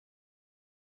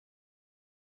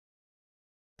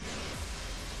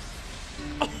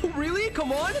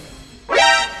Come on.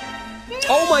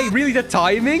 Oh my, really? The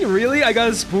timing? Really? I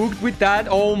got spooked with that?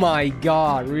 Oh my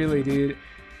god, really, dude?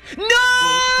 No!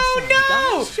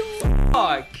 No!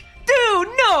 Fuck! Dude,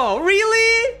 no!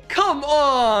 Really? Come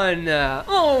on!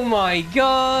 Oh my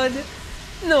god!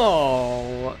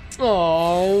 No!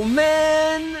 Oh,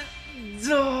 man!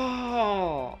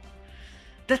 Oh.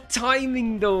 The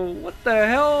timing, though. What the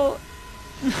hell?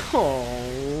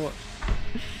 No.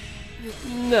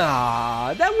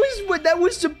 Nah, that was what that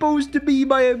was supposed to be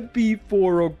my MP4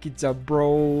 Okita,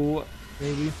 bro.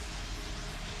 Maybe.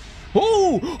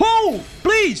 Oh, oh,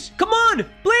 please, come on,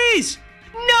 please.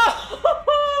 No,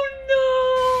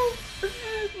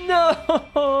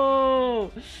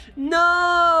 no,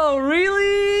 no,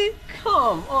 really?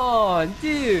 Come on,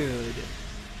 dude.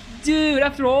 Dude,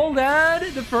 after all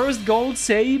that, the first gold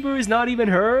saber is not even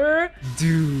her?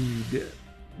 Dude,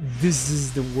 this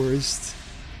is the worst.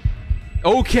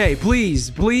 Okay,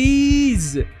 please,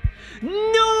 please.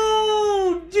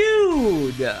 No,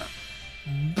 dude.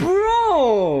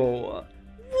 Bro,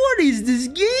 what is this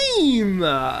game?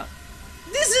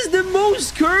 This is the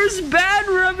most cursed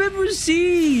banner I've ever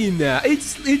seen.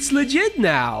 It's legit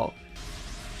now.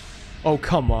 Oh,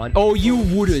 come on. Oh, you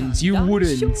wouldn't. You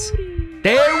wouldn't.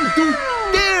 There, dude.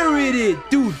 There it is,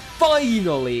 dude.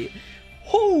 Finally.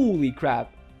 Holy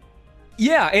crap.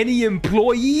 Yeah, any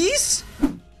employees?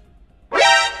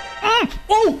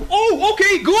 Oh,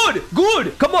 okay, good,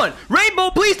 good. Come on, Rainbow,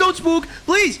 please don't spook,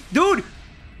 please, dude.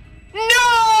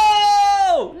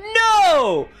 No,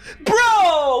 no,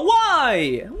 bro,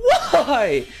 why?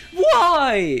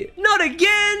 Not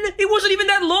again. It wasn't even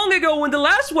that long ago when the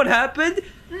last one happened.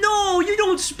 No, you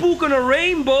don't spook on a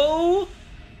rainbow,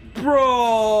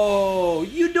 bro.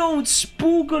 You don't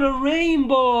spook on a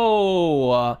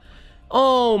rainbow.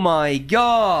 Oh my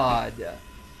god.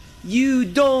 You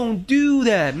don't do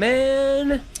that,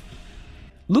 man.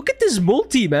 Look at this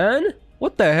multi, man.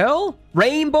 What the hell?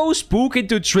 Rainbow spook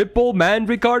into triple, man,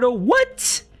 Ricardo.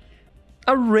 What?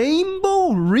 A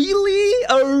rainbow? Really?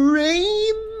 A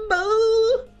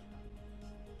rainbow?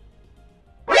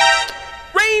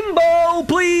 Rainbow,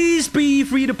 please be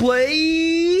free to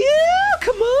play. Yeah,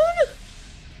 come on.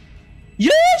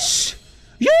 Yes.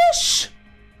 Yes.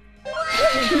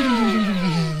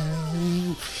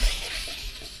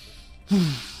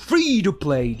 Free to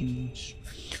play, dudes.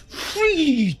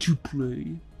 Free to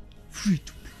play. Free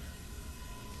to play.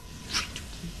 Free to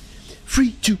play.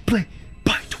 Free to play,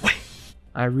 by the way.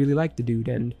 I really like the dude,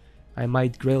 and I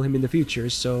might grill him in the future,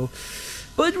 so...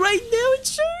 But right now,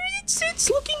 it's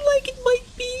looking like it might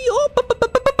be...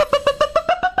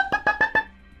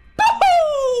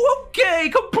 Oh, okay,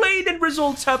 complain and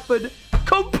results happen.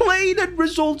 Complain and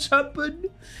results happen.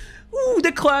 Ooh,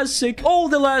 the classic. Oh,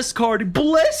 the last card.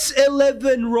 Bless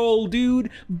 11 roll, dude.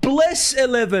 Bless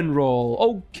 11 roll.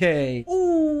 Okay.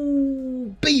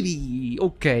 Ooh, baby.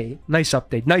 Okay. Nice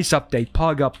update. Nice update.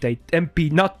 Pog update.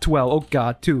 MP not 12. Oh,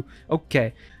 God. 2.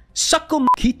 Okay. Suckle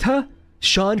Kita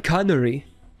Sean Connery.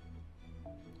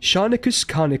 Shaunicus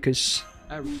Conicus.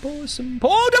 Awesome.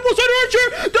 Oh, double-sided archer!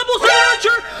 Double-sided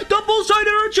archer!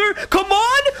 Double-sided archer! Come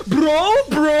on!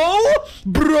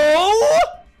 Bro!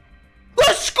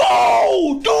 Let's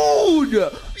go!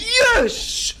 Dude!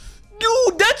 Yes!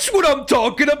 Dude, that's what I'm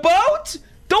talking about!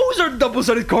 Those are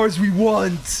double-sided cards we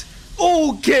want!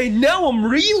 Okay, now I'm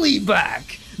really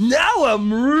back! Now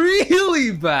I'm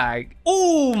really back!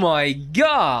 Oh my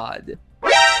god!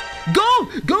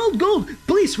 Gold! Gold! Gold!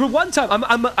 Please, for one time!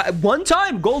 I'm one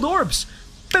time! Gold orbs!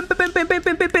 Bam, bam, bam, bam,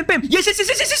 bam, bam, bam, bam! Yes!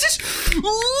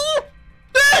 Ooh!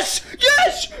 Yes!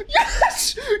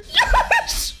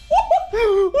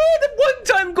 Oh, the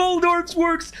one-time gold orbs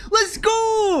works! Let's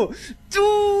go!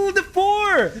 To the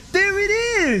 4! There it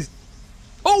is!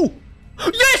 Oh!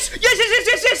 Yes!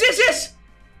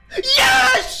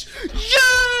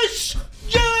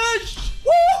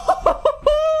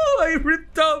 I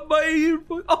ripped out my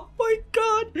earphone. Oh my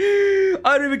god!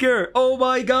 I don't even care. Oh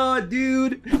my god,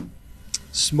 dude!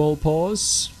 Small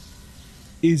pause.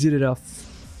 Is it enough?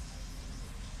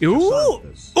 Ooh!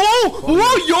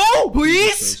 Oh, yo,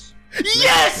 please!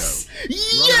 Yes!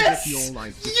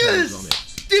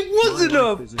 It was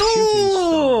enough!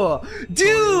 Oh!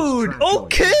 Dude!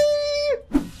 Okay!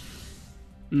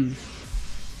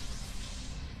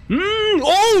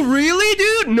 Oh, really,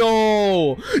 dude?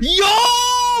 No!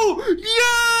 Yo!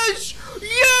 Yes!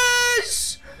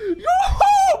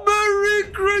 Oh, Merry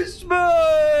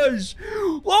Christmas!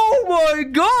 Oh my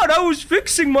god, I was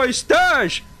fixing my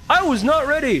stash! I was not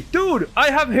ready. Dude,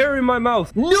 I have hair in my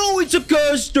mouth. No, it's a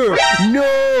caster.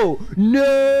 No,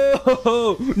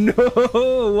 no,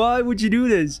 no. Why would you do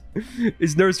this?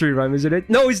 It's nursery rhyme, isn't it?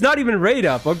 No, it's not even raid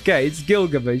up. Okay, it's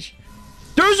Gilgamesh.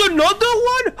 There's another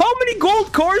one? How many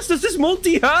gold cards does this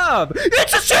multi have?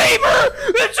 It's a saber!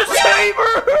 It's a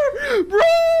saber!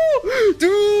 Bro!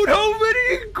 Dude, how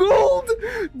many gold?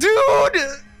 Dude!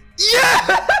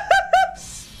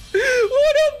 Yes!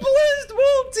 What a blessed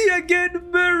multi again!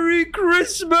 Merry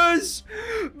Christmas!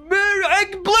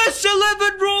 Bless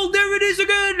 11 roll! There it is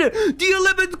again! The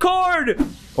 11th card!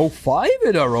 Oh, 5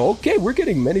 in a row? Okay, we're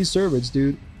getting many servants,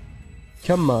 dude.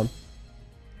 Come on.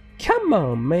 Come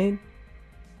on, man.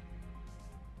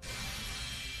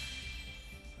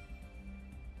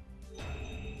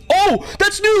 Oh,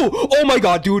 that's new! Oh my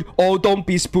god, dude. Oh, don't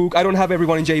be spooked. I don't have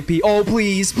everyone in JP. Oh,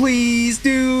 please, please,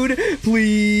 dude.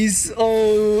 Please.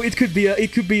 Oh, it could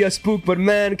be a spook, but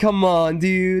man, come on,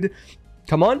 dude.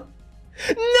 Come on.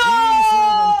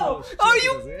 No! Are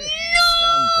you?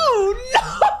 No!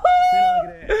 No!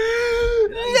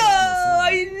 No!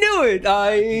 I knew it!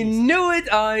 I knew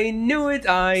it! I knew it!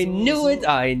 I knew it!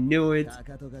 I knew it!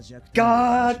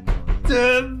 God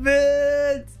damn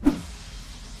it!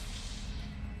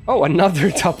 Oh,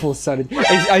 another double sun.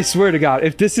 I swear to God,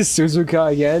 if this is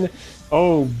Suzuka again,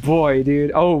 oh boy,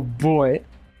 dude. Oh boy.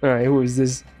 All right, who is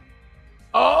this?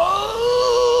 Oh.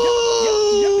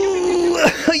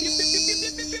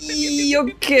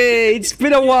 Okay, it's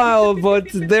been a while, but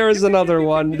there's another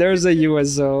one. There's a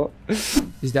USO.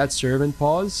 Is that servant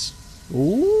pause?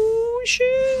 Ooh,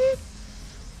 shit.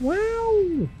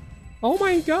 Wow. Oh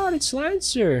my God, it's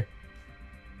Lancer.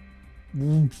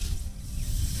 What?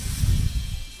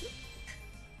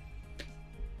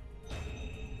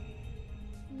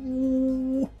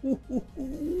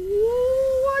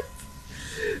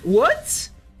 What?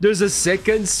 There's a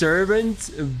second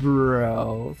servant?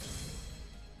 Bro.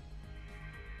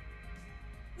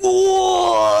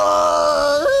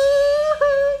 What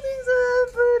is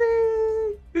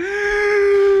happening?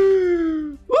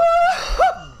 What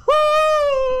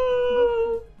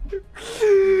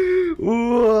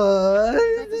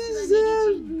is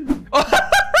happening?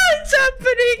 It's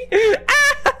happening!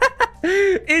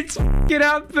 It's fucking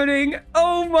happening!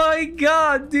 Oh my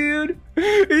God, dude!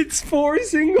 It's 4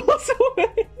 singles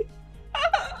away!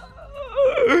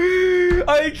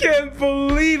 I can't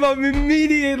believe I'm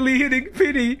immediately hitting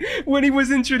pity when he was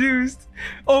introduced.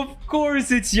 Of course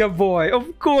it's your boy.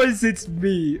 Of course it's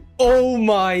me. Oh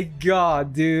my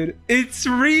God, dude. It's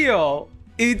real.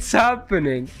 It's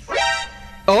happening.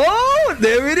 Oh,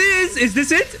 there it is. Is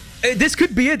this it? This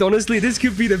could be it, honestly. This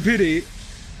could be the pity.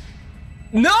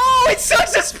 No, it's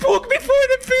such a spook before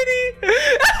the pity.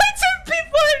 It's a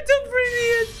before the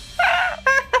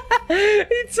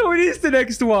brilliant. So it is the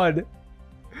next one.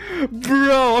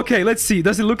 Bro, okay, let's see.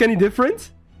 Does it look any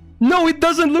different? No, it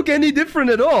doesn't look any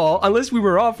different at all. Unless we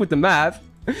were off with the math.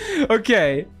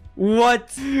 Okay.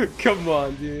 What? Come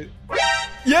on, dude.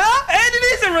 Yeah? And it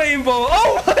is a rainbow.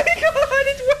 Oh my God.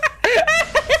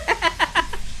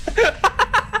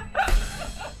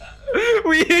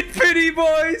 We hit pity,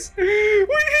 boys. We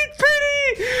hit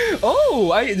pity.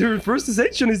 Oh, the first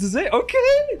ascension is to say,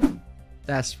 okay.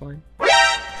 That's fine.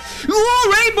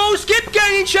 Oh, Rainbow Skip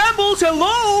Gang in shambles.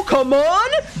 Hello, come on.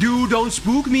 Dude, don't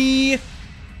spook me.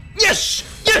 Yes,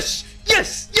 yes,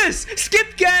 yes, yes.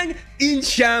 Skip Gang in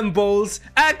shambles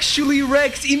actually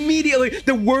wrecked immediately.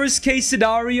 The worst case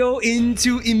scenario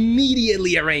into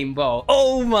immediately a rainbow.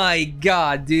 Oh my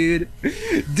God, dude.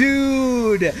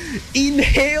 Dude,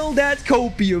 inhale that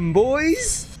copium,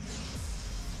 boys.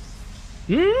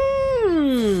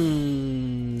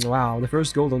 Wow, the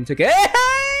first golden ticket.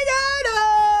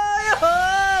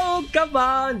 Oh, come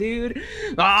on, dude.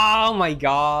 Oh my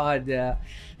God.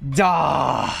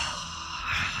 Duh.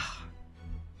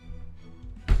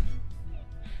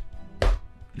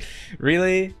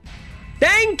 Really?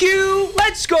 Thank you.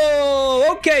 Let's go.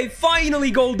 Okay,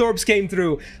 finally gold orbs came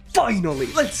through. Finally.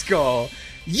 Let's go.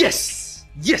 Yes.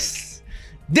 Yes.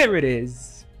 There it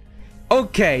is.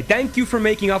 Okay, thank you for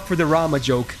making up for the Rama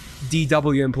joke,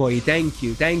 DW employee. Thank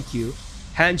you. Thank you.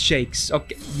 Handshakes.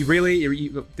 Okay, you really?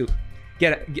 Dude,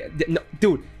 no,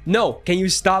 dude, no. Can you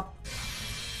stop?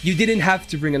 You didn't have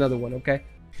to bring another one, okay?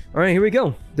 All right, here we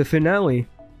go. The finale.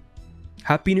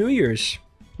 Happy New Year's.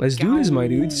 Let's do this, my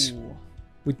dudes.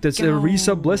 With this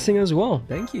resub blessing as well.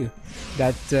 Thank you.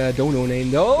 That dono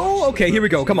name. Oh, okay, here we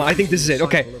go. Come on, I think this is it.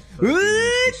 Okay.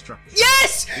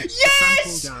 Yes!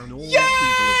 Yes!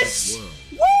 Yes!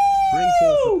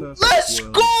 Woo! Let's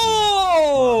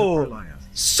go!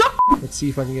 Let's see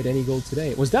if I can get any gold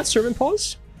today. Was that servant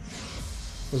pause?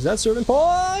 Was that servant?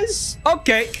 Pause!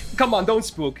 Okay, come on, don't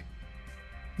spook.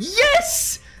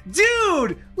 Yes!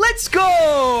 Dude, let's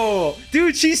go!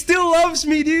 Dude, she still loves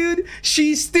me, dude.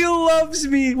 She still loves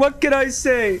me. What can I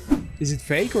say? Is it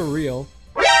fake or real?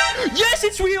 Yes,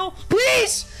 it's real!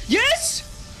 Please! Yes!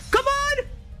 Come on!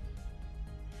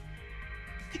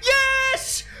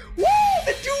 Yes! Woo!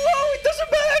 The duo! It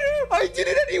doesn't matter! I did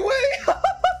it anyway!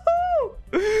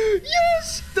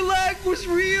 Yes! The lag was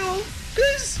real!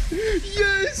 Yes!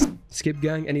 Yes! Skip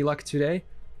gang, any luck today?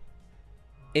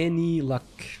 Any luck?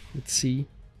 Let's see.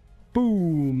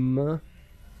 Boom!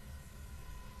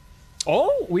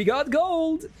 Oh! We got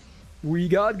gold! We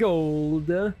got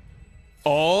gold!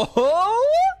 Oh!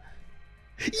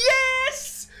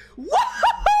 Yes!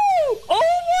 Woohoo! Oh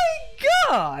my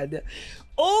god!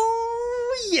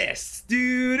 Oh yes,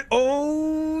 dude!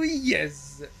 Oh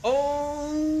yes!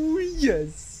 Oh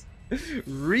yes!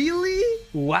 Really?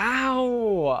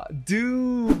 Wow,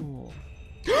 dude!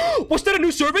 Was that a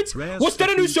new servant? Was that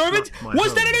a new servant?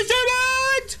 Was that a new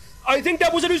servant? I think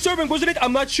that was a new servant, wasn't it?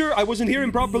 I'm not sure. I wasn't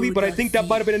hearing properly, but I think that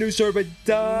might have been a new servant.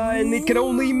 And it can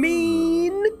only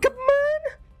mean... Come on!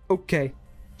 Okay.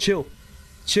 Chill.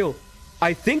 Chill.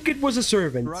 I think it was a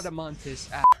servant.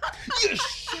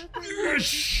 Yes!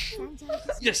 Yes!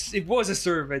 Yes, it was a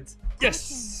servant.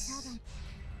 Yes!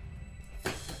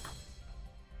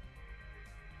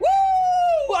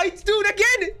 Woo! I do it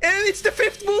again! And it's the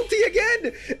 5th multi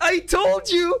again! I told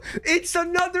you! It's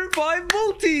another 5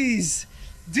 multis!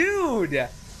 Dude!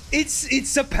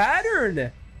 It's a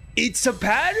pattern! It's a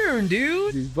pattern,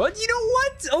 dude! But you know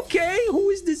what? Okay, who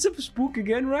is this? A spook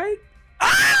again, right?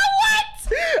 Ah, what?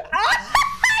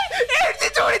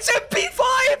 Dude, it's MP5!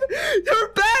 Her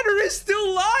banner is still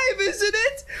live, isn't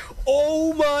it?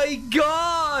 Oh my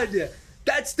god!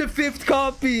 That's the 5th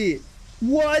copy!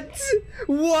 What?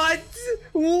 What?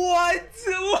 What?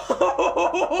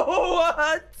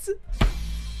 What?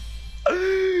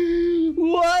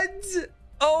 What?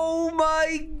 Oh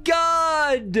my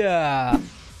god! No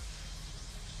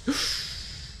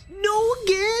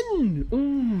again!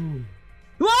 Mm.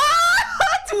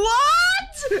 What?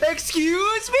 What?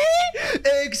 Excuse me?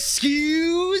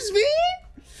 Excuse me?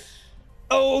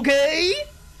 Okay.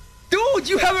 Dude,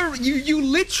 you have a you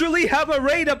literally have a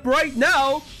rate up right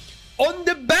now on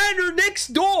the banner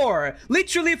next door.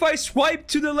 Literally, if I swipe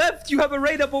to the left, you have a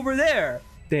rate up over there.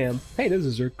 Damn. Hey, this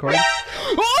is your card.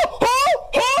 Oh! Oh!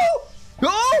 Oh!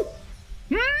 Oh!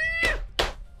 No!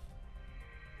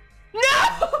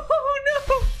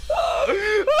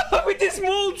 With this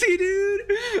multi, dude!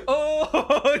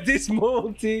 Oh, this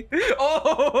multi!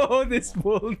 Oh, this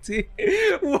multi!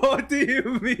 What do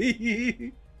you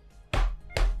mean?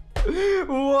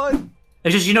 What?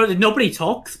 It's just, you know, nobody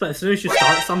talks, but as soon as you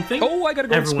start something, oh, I got a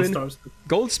gold everyone spin. starts.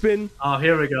 Gold spin. Oh,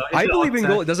 here we go. I believe in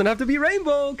gold. It doesn't have to be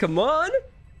rainbow. Come on.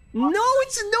 No,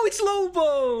 it's Lobo.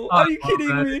 Oh, Are you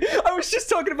kidding me? I was just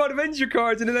talking about Avenger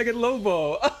cards and then I get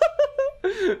Lobo.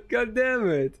 God damn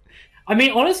it. I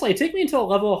mean, honestly, it took me until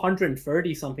level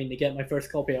 130 something to get my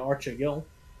first copy of Archer Gil.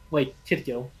 Wait, Kid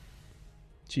Gil.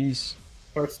 Jeez.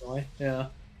 Personally, yeah.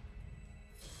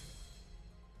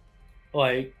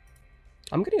 Like,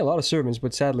 I'm getting a lot of servants,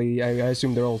 but sadly, I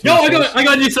assume they're all. No, I got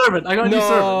a new servant. I got a new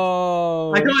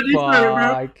servant. I got a new servant,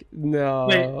 bro. No.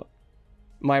 Wait.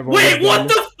 My role Wait, what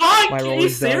the fuck? My Are you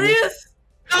serious?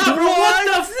 Nah, bro, what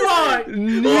the fuck? What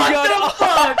the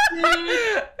fuck,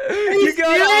 dude?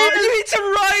 You need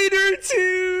some rider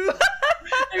too.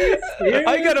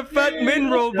 I got a fat min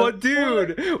roll, but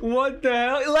dude, what the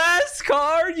hell? Last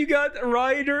card, you got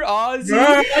Rider Ozzy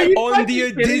on the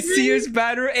Odysseus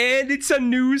banner, and it's a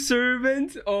new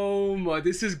servant. Oh my,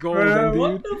 this is golden,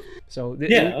 dude. So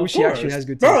yeah, she actually has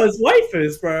good taste. Bro, taste. his wife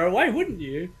is, bro. Why wouldn't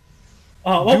you?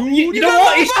 Oh, well, dude, you know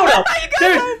what? He showed up.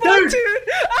 Dude.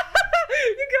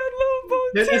 You got Lobo,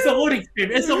 dude. It's a loading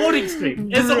screen. It's a loading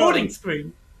screen. It's a loading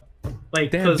screen.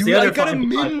 Like, damn, dude, I got a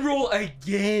min roll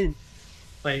again.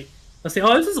 Like, let's see.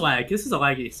 Oh, this is lag. This is a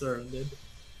laggy servant, dude.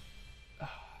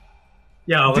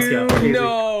 Yeah, let's go.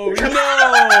 No,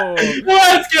 no.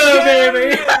 Let's go,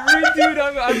 baby. Dude,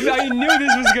 I knew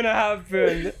this was gonna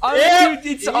happen. Dude,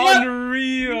 it's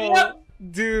unreal. Yep.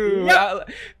 Dude, Yep.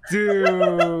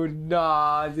 Dude,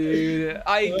 nah, dude.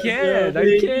 I can't. I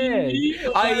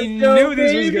knew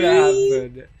this was gonna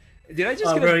happen. Did I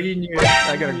just get bro, you knew.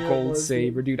 I got a gold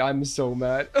saber, dude. I'm so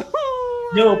mad.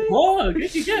 Yo, Paul,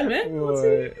 good you get, man.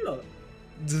 What?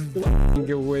 Just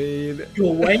Gawain.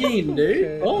 Gawain, dude.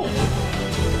 Okay. Oh.